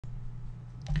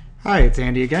Hi, it's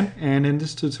Andy again, and in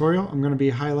this tutorial I'm going to be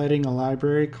highlighting a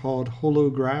library called Holo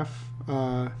Graph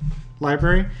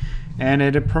Library, and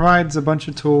it provides a bunch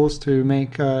of tools to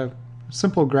make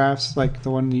simple graphs like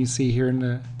the one you see here in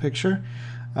the picture.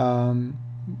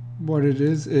 What it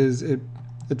is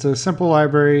it's a simple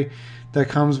library that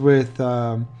comes with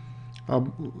a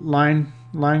line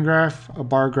graph, a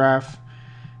bar graph,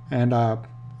 and a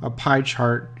pie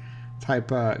chart type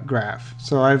graph.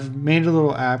 So I've made a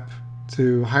little app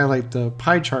to highlight the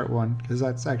pie chart one because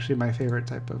that's actually my favorite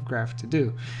type of graph to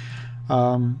do.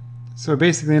 So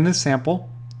basically in this sample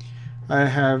I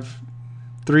have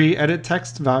three edit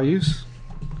text values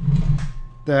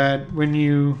that when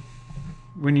you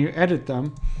edit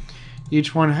them,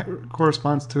 each one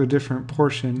corresponds to a different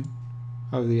portion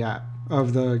of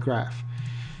the graph.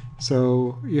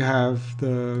 So you have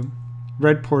the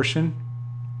red portion,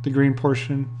 the green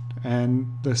portion,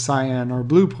 and the cyan or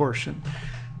blue portion.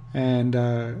 And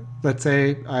let's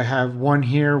say I have one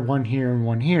here, and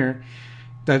one here.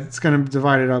 That's going to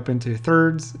divide it up into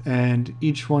thirds, and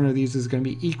each one of these is going to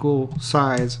be equal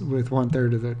size with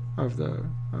 1/3 of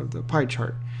the pie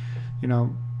chart. You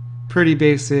know, pretty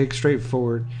basic,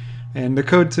 straightforward. And the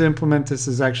code to implement this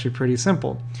is actually pretty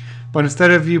simple. But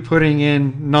instead of you putting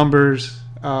in numbers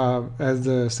as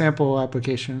the sample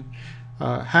application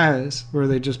has, where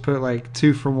they just put like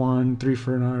 2 for 1, 3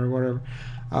 for another, or whatever,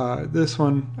 this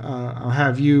one I'll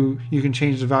have you can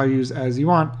change the values as you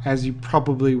want, as you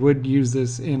probably would use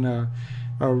this in a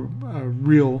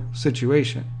real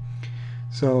situation.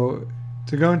 So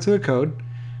to go into the code,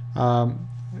 I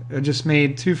just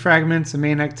made two fragments, a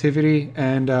main activity,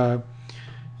 and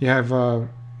you have so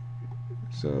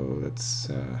let's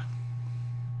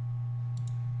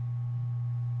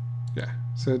yeah,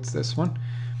 so it's this one.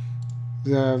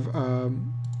 You have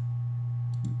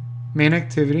main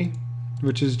activity,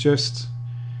 which is just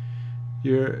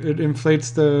it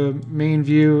inflates the main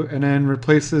view and then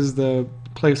replaces the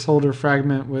placeholder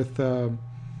fragment with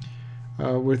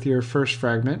your first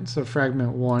fragment. So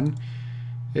fragment 1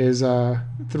 is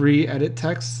 3 edit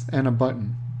texts and a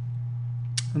button.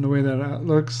 And the way that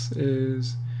looks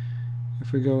is,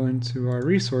 if we go into our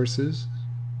resources,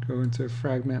 go into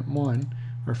fragment 1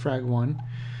 or frag 1,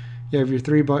 you have your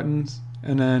 3 buttons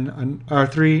and then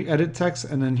 3 edit texts,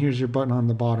 and then here's your button on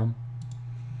the bottom.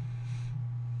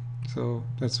 So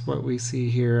that's what we see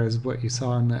here as what you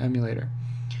saw in the emulator.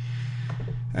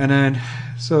 And then,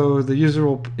 so the user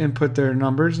will input their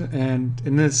numbers, and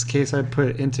in this case I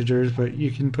put integers, but you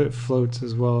can put floats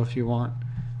as well if you want.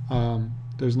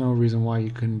 There's no reason why you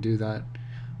couldn't do that.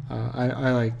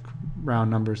 I like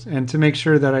round numbers. And to make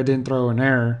sure that I didn't throw an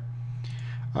error,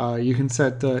 you can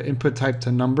set the input type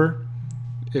to number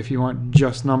if you want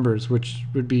just numbers, which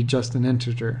would be just an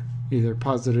integer, either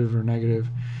positive or negative.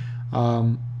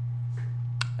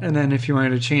 And then if you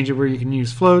wanted to change it where you can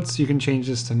use floats, you can change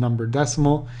this to number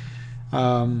decimal.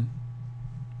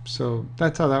 So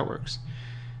that's how that works.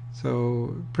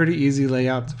 So pretty easy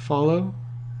layout to follow,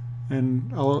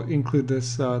 and I'll include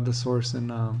this the source in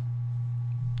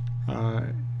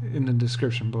the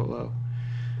description below.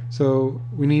 So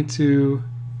we need to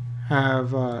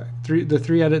have the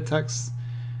 3 edit texts,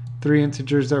 3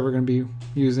 integers that we're going to be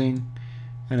using,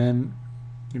 and then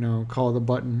call the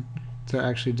button to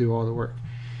actually do all the work.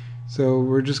 So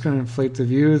we're just going to inflate the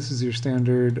view. This is your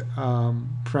standard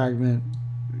fragment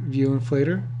view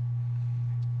inflator.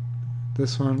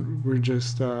 This one we're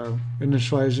just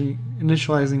initializing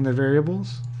the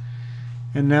variables,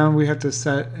 and now we have to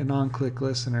set an on-click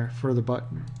listener for the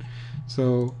button.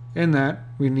 So in that,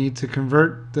 we need to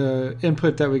convert the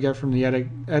input that we get from the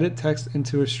edit text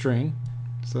into a string.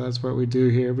 So that's what we do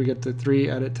here. We get the 3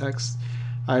 edit text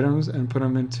items and put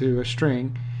them into a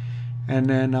string, and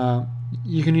then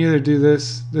you can either do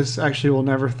this. This actually will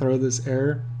never throw this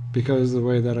error because of the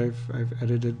way that I've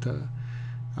edited the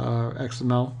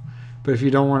XML. But if you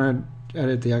don't want to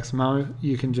edit the XML,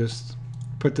 you can just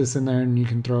put this in there, and you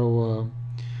can throw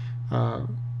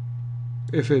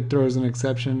if it throws an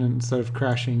exception, instead of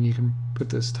crashing, you can put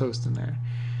this toast in there.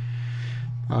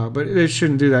 But it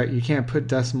shouldn't do that. You can't put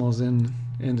decimals in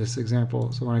this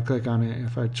example. So when I click on it,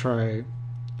 if I try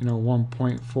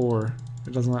 1.4,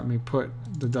 it doesn't let me put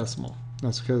the decimal.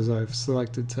 That's because I've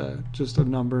selected to just a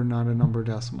number, not a number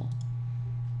decimal.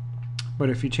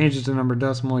 But if you change it to number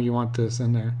decimal, you want this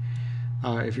in there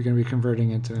if you're going to be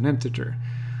converting into an integer.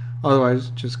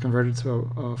 Otherwise, just convert it to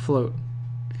a float.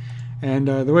 And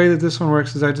the way that this one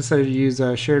works is I decided to use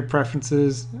shared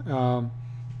preferences.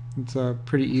 It's a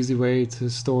pretty easy way to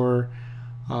store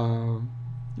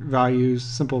values,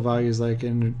 simple values like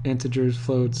integers,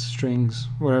 floats, strings,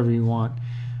 whatever you want.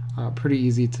 Pretty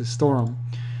easy to store them.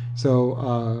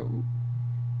 So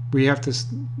we have to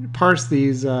parse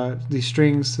these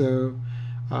strings. So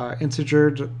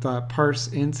integer.parse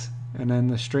int, and then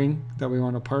the string that we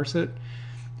want to parse it,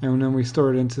 and then we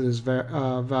store it into this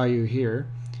value here.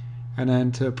 And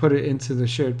then to put it into the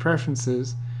shared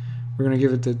preferences, we're going to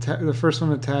give it the first one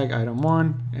the tag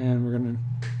item1, and we're going to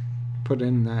put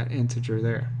in that integer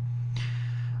there.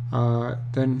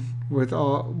 Then with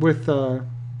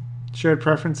shared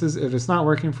preferences, if it's not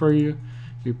working for you,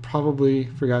 you probably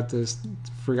forgot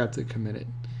to commit it.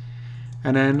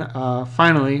 And then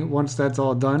finally, once that's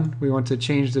all done, we want to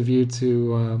change the view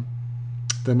to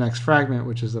the next fragment,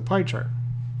 which is the pie chart.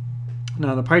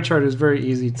 Now the pie chart is very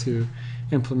easy to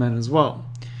implement as well.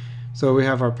 So we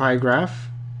have our pie graph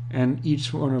and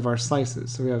each one of our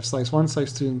slices. So we have slice 1,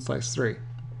 slice 2, and slice 3.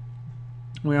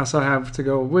 We also have, to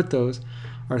go with those,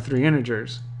 our 3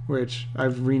 integers, which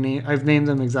I've named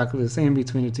them exactly the same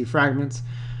between the 2 fragments,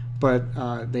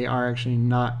 but they are actually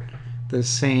not the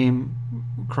same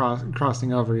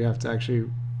crossing over. You have to actually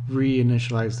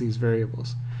reinitialize these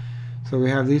variables. So we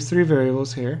have these 3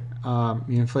 variables here.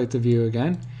 You inflate the view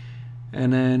again,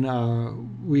 and then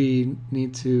we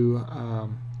need to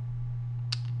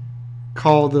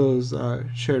call those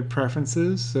shared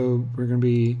preferences. So we're going to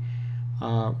be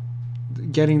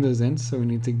getting those ints, so we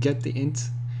need to get the int.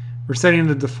 We're setting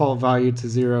the default value to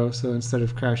 0, so instead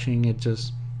of crashing, it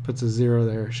just puts a 0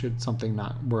 there should something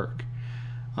not work.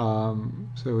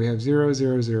 So we have 0,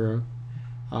 0, 0,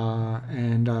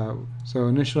 and so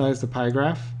initialize the pie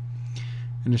graph,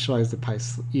 initialize the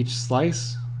each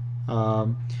slice,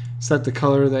 set the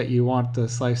color that you want the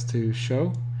slice to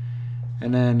show,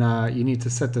 and then you need to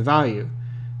set the value.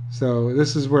 So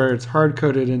this is where it's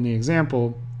hard-coded in the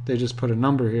example. They just put a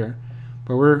number here,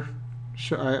 but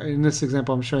in this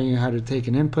example I'm showing you how to take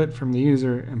an input from the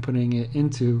user and putting it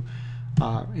into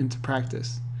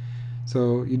practice.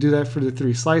 So you do that for the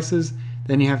 3 slices,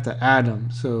 then you have to add them.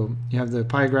 So you have the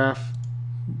pie graph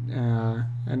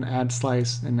and add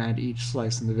slice, and add each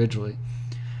slice individually.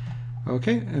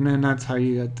 Okay, and then that's how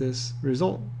you get this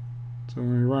result. So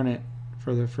when we run it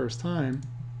for the first time,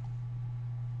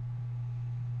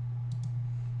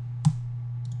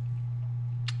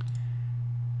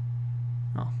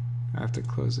 I have to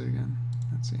close it again.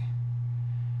 Let's see.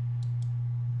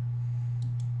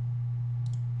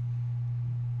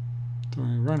 So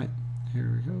when we run it,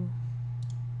 here we go.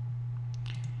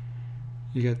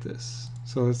 You get this.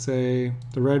 So let's say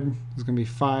the red is going to be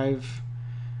 5,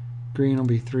 green will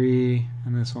be 3,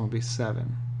 and this one will be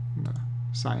 7,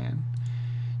 cyan.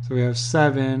 So we have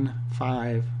 7,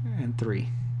 5, and 3.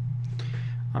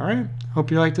 All right.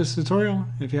 Hope you liked this tutorial.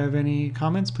 If you have any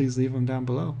comments, please leave them down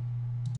below.